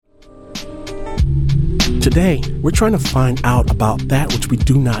Today, we're trying to find out about that which we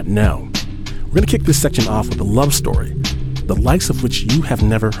do not know. We're going to kick this section off with a love story, the likes of which you have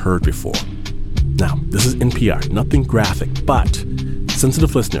never heard before. Now, this is NPR, nothing graphic, but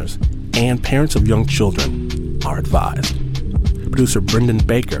sensitive listeners and parents of young children are advised. Producer Brendan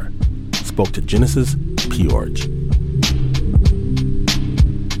Baker spoke to Genesis Peorge.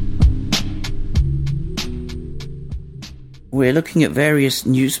 We're looking at various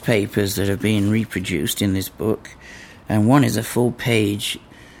newspapers that have been reproduced in this book, and one is a full page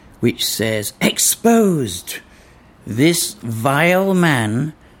which says, "Exposed! This vile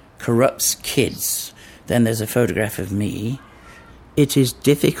man corrupts kids." Then there's a photograph of me. "It is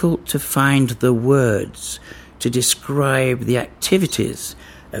difficult to find the words to describe the activities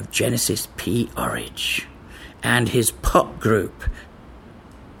of Genesis Peorge and his pop group,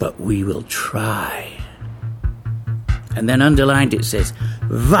 but we will try." And then underlined it says,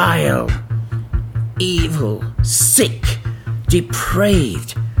 "Vile, evil, sick,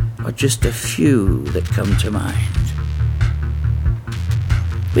 depraved," are just a few that come to mind.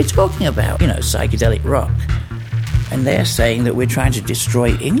 We're talking about, psychedelic rock, and they're saying that we're trying to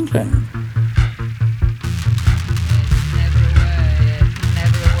destroy England.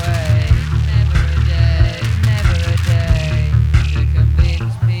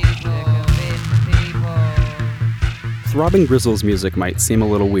 Throbbing Grizzle's music might seem a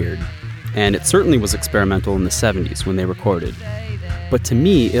little weird, and it certainly was experimental in the 70s when they recorded. But to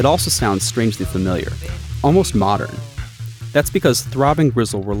me, it also sounds strangely familiar, almost modern. That's because Throbbing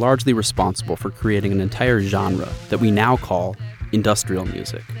Grizzle were largely responsible for creating an entire genre that we now call industrial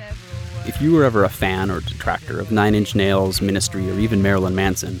music. If you were ever a fan or detractor of Nine Inch Nails, Ministry, or even Marilyn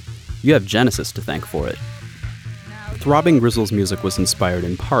Manson, you have Genesis to thank for it. Throbbing Grizzle's music was inspired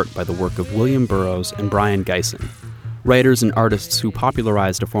in part by the work of William Burroughs and Brian Gysin, writers and artists who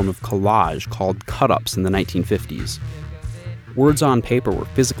popularized a form of collage called cut-ups in the 1950s. Words on paper were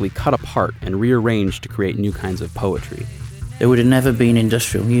physically cut apart and rearranged to create new kinds of poetry. There would have never been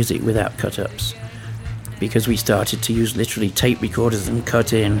industrial music without cut-ups, because we started to use literally tape recorders and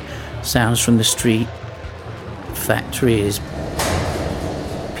cut in sounds from the street, factories,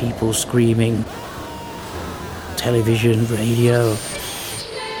 people screaming, television, radio.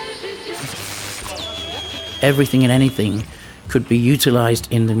 Everything and anything could be utilized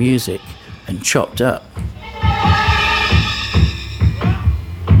in the music and chopped up.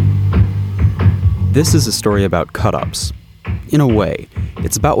 This is a story about cut-ups. In a way,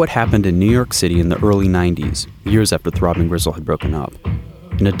 it's about what happened in New York City in the early 90s, years after Throbbing Grizzle had broken up,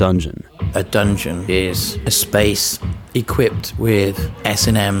 in a dungeon. A dungeon is a space equipped with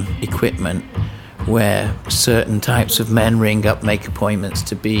S&M equipment where certain types of men ring up, make appointments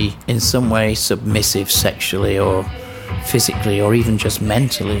to be in some way submissive sexually or physically or even just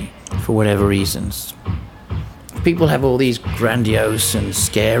mentally for whatever reasons. People have all these grandiose and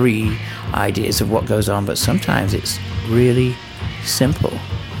scary ideas of what goes on, but sometimes it's really simple.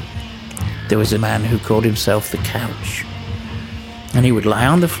 There was a man who called himself the Couch, and he would lie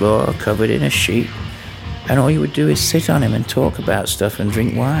on the floor covered in a sheet, and all you would do is sit on him and talk about stuff and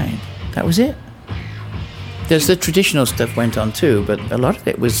drink wine. That was it. There's the traditional stuff went on too, but a lot of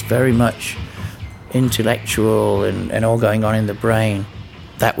it was very much intellectual and all going on in the brain.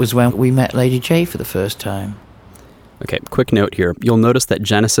 That was when we met Lady Jaye for the first time. Okay, quick note here. You'll notice that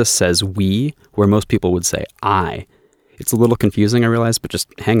Genesis says we, where most people would say I. It's a little confusing, I realize, but just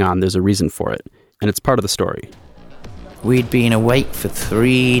hang on, there's a reason for it. And it's part of the story. We'd been awake for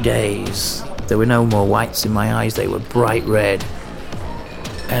 3 days. There were no more whites in my eyes, they were bright red.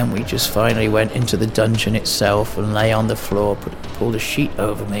 And we just finally went into the dungeon itself and lay on the floor, pulled a sheet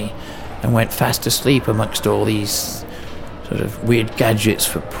over me, and went fast asleep amongst all these sort of weird gadgets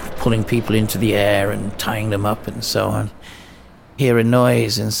for pulling people into the air and tying them up and so on. Hear a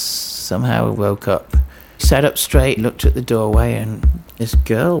noise and somehow woke up. Sat up straight, looked at the doorway, and this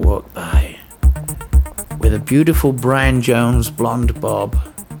girl walked by with a beautiful Brian Jones blonde bob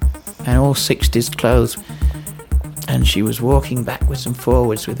and all 60s clothes. And she was walking backwards and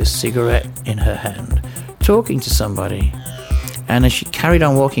forwards with a cigarette in her hand, talking to somebody. And as she carried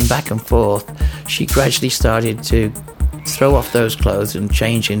on walking back and forth, she gradually started to throw off those clothes and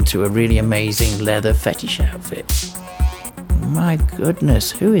change into a really amazing leather fetish outfit. My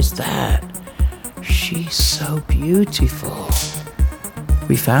goodness, who is that? She's so beautiful.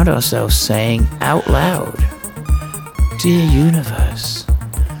 We found ourselves saying out loud, "Dear universe,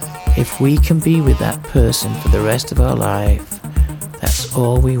 if we can be with that person for the rest of our life, that's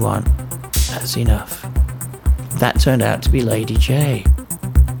all we want. That's enough." That turned out to be Lady Jaye.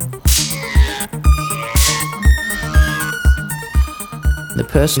 The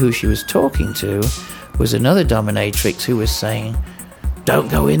person who she was talking to was another dominatrix who was saying, "Don't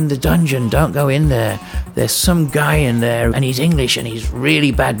go in the dungeon, don't go in there. There's some guy in there and he's English and he's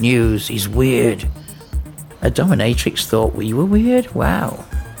really bad news, he's weird." A dominatrix thought we were weird? Wow.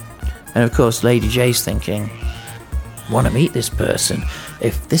 And of course Lady Jaye's thinking, want to meet this person.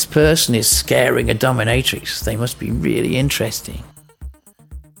 If this person is scaring a dominatrix, they must be really interesting.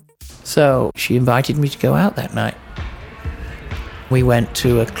 So she invited me to go out that night. We went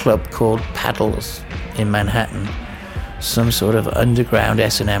to a club called Paddles in Manhattan, some sort of underground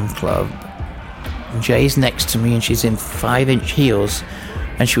S&M club. Jaye's next to me and she's in 5-inch heels,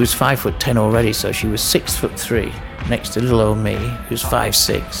 and she was 5'10" already, so she was 6'3" next to little old me, who's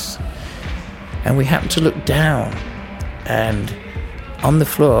 5'6". And we happened to look down, and on the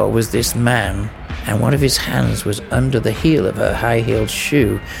floor was this man, and one of his hands was under the heel of her high-heeled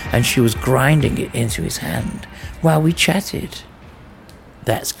shoe, and she was grinding it into his hand while we chatted.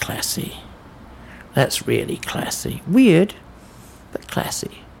 That's classy. That's really classy. Weird, but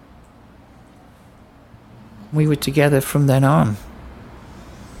classy. We were together from then on.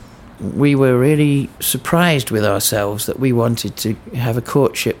 We were really surprised with ourselves that we wanted to have a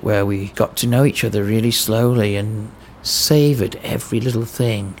courtship where we got to know each other really slowly and savoured every little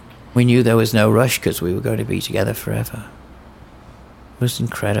thing. We knew there was no rush because we were going to be together forever. It was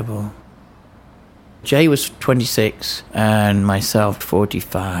incredible. Jaye was 26 and myself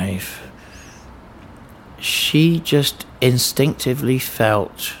 45. She just instinctively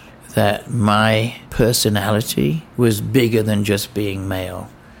felt that my personality was bigger than just being male.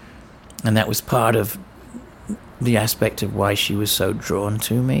 And that was part of the aspect of why she was so drawn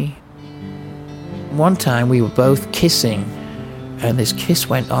to me. One time we were both kissing, and this kiss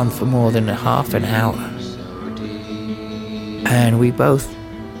went on for more than a half an hour. And we both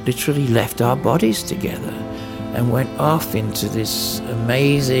literally left our bodies together and went off into this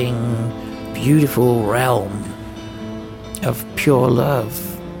amazing, beautiful realm of pure love.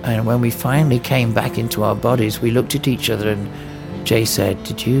 And when we finally came back into our bodies, we looked at each other and Jaye said,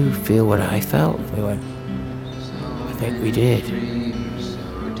 "Did you feel what I felt?" We went, "I think we did."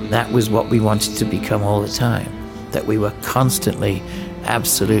 That was what we wanted to become all the time, that we were constantly,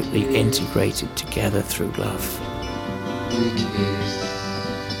 absolutely integrated together through love.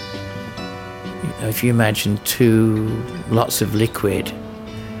 If you imagine two lots of liquid,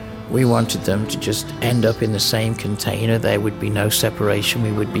 we wanted them to just end up in the same container. There would be no separation.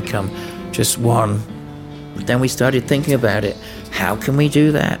 We would become just one. But then we started thinking about it. How can we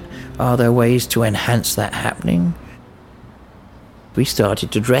do that? Are there ways to enhance that happening? We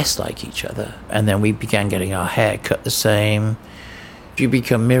started to dress like each other, and then we began getting our hair cut the same. You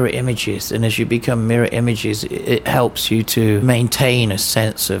become mirror images, and as you become mirror images, it helps you to maintain a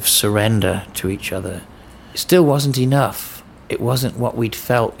sense of surrender to each other. It still wasn't enough. It wasn't what we'd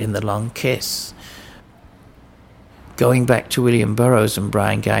felt in the long kiss. Going back to William Burroughs and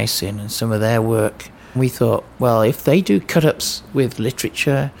Brian Gysin and some of their work, we thought, well, if they do cut-ups with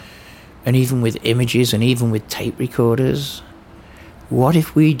literature and even with images and even with tape recorders, what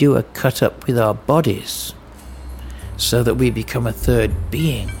if we do a cut-up with our bodies so that we become a third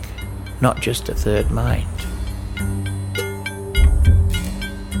being, not just a third mind?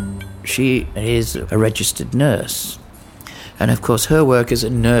 She is a registered nurse. And of course, her work as a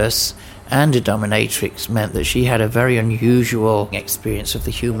nurse and a dominatrix meant that she had a very unusual experience of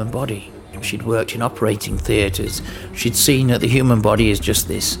the human body. She'd worked in operating theatres. She'd seen that the human body is just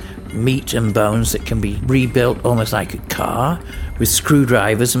this meat and bones that can be rebuilt almost like a car with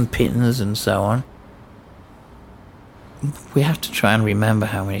screwdrivers and pins and so on. We have to try and remember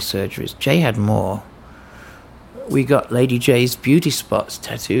how many surgeries. Jaye had more. We got Lady Jaye's beauty spots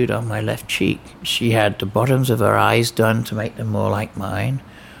tattooed on my left cheek. She had the bottoms of her eyes done to make them more like mine,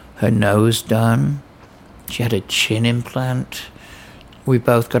 her nose done. She had a chin implant. We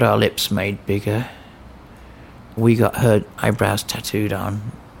both got our lips made bigger. We got her eyebrows tattooed on.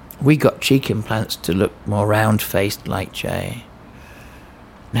 We got cheek implants to look more round-faced like Jaye.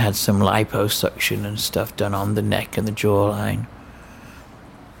 And had some liposuction and stuff done on the neck and the jawline.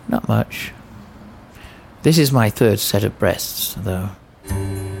 Not much. This is my third set of breasts, though.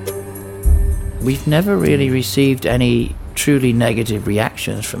 We've never really received any truly negative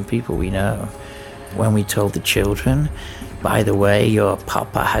reactions from people we know. When we told the children, by the way, your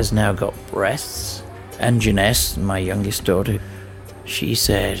papa has now got breasts, and Janesse, my youngest daughter, she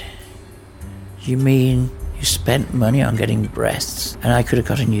said, "You mean you spent money on getting breasts and I could have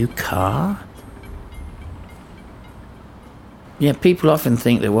got a new car?" Yeah, people often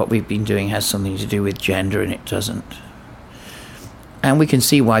think that what we've been doing has something to do with gender, and it doesn't. And we can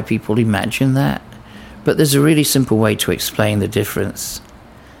see why people imagine that, but there's a really simple way to explain the difference.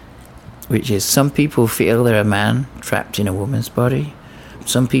 which is some people feel they're a man trapped in a woman's body.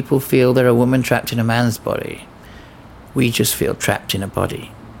 Some people feel they're a woman trapped in a man's body. We just feel trapped in a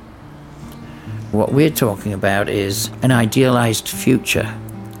body. What we're talking about is an idealized future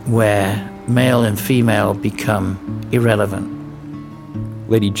where male and female become irrelevant.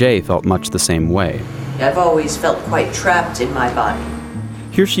 Lady Jaye felt much the same way. I've always felt quite trapped in my body.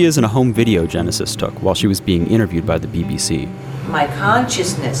 Here she is in a home video Genesis took while she was being interviewed by the BBC. My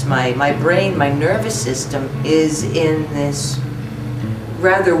consciousness, my brain, my nervous system is in this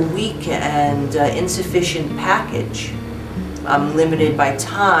rather weak and insufficient package. I'm limited by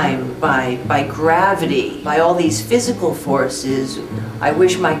time, by gravity, by all these physical forces. I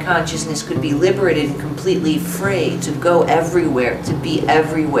wish my consciousness could be liberated and completely free to go everywhere, to be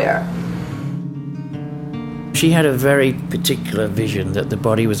everywhere. She had a very particular vision that the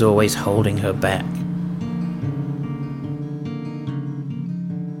body was always holding her back.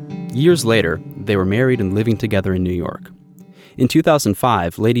 Years later, they were married and living together in New York. In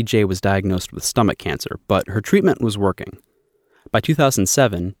 2005, Lady Jaye was diagnosed with stomach cancer, but her treatment was working. By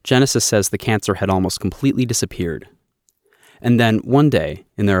 2007, Genesis says the cancer had almost completely disappeared. And then, one day,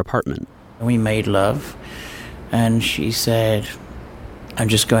 in their apartment, we made love, and she said, "I'm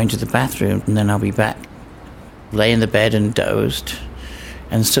just going to the bathroom, and then I'll be back." Lay in the bed and dozed,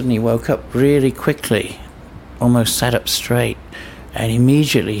 and suddenly woke up really quickly, almost sat up straight, and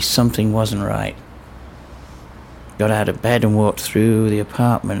immediately something wasn't right. Got out of bed and walked through the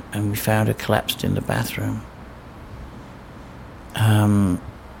apartment, and we found her collapsed in the bathroom.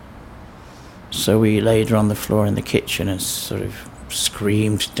 So we laid her on the floor in the kitchen and sort of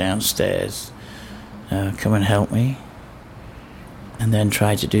screamed downstairs, "Come and help me," and then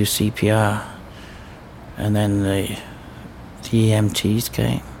tried to do CPR. And then the EMTs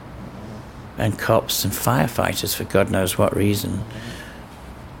came, and cops and firefighters for God knows what reason.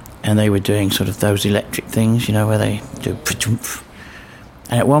 And they were doing sort of those electric things, you know, where they do...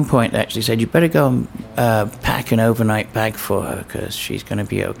 And at one point they actually said, "You better go and pack an overnight bag for her because she's going to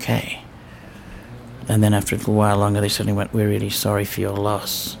be okay." And then after a little while longer, they suddenly went, "We're really sorry for your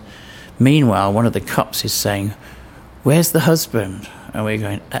loss." Meanwhile, one of the cops is saying, "Where's the husband?" And we're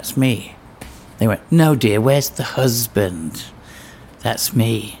going, "That's me." They went, "No, dear, where's the husband?" "That's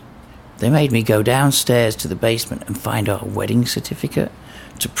me." They made me go downstairs to the basement and find our wedding certificate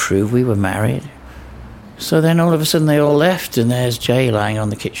to prove we were married. So then all of a sudden they all left, and there's Jaye lying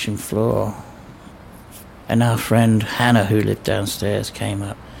on the kitchen floor. And our friend Hannah, who lived downstairs, came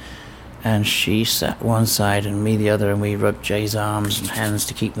up, and she sat one side and me the other, and we rubbed Jaye's arms and hands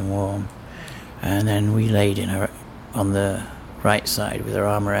to keep them warm. And then we laid in her on the right side with her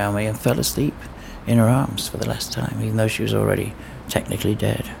arm around me and fell asleep in her arms for the last time, even though she was already technically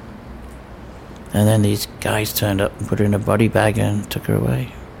dead. And then these guys turned up and put her in a body bag and took her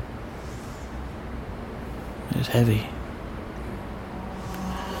away. It was heavy.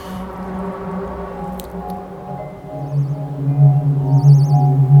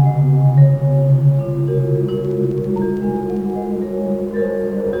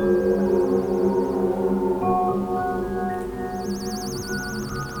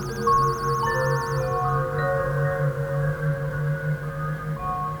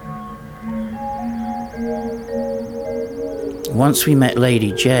 Once we met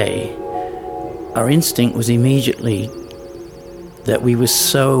Lady Jaye, our instinct was immediately that we were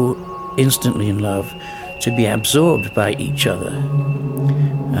so instantly in love to be absorbed by each other.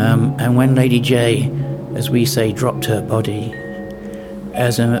 And when Lady Jaye, as we say, dropped her body,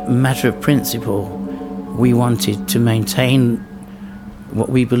 as a matter of principle, we wanted to maintain what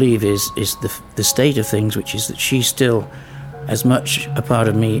we believe is the state of things, which is that she's still as much a part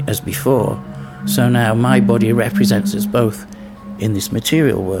of me as before. So now my body represents us both in this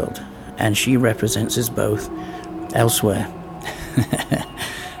material world, and she represents us both elsewhere.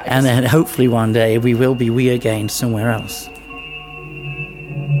 And then hopefully one day we will be we again somewhere else.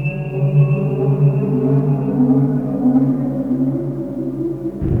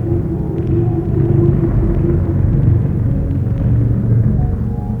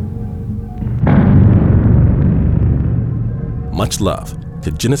 Much love to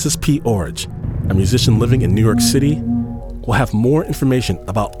Genesis P. Orridge, a musician living in New York City. We'll have more information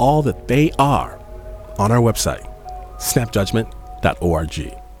about all that they are on our website,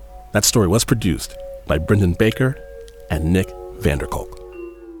 snapjudgment.org. That story was produced by Brendan Baker and Nick Vanderkolk.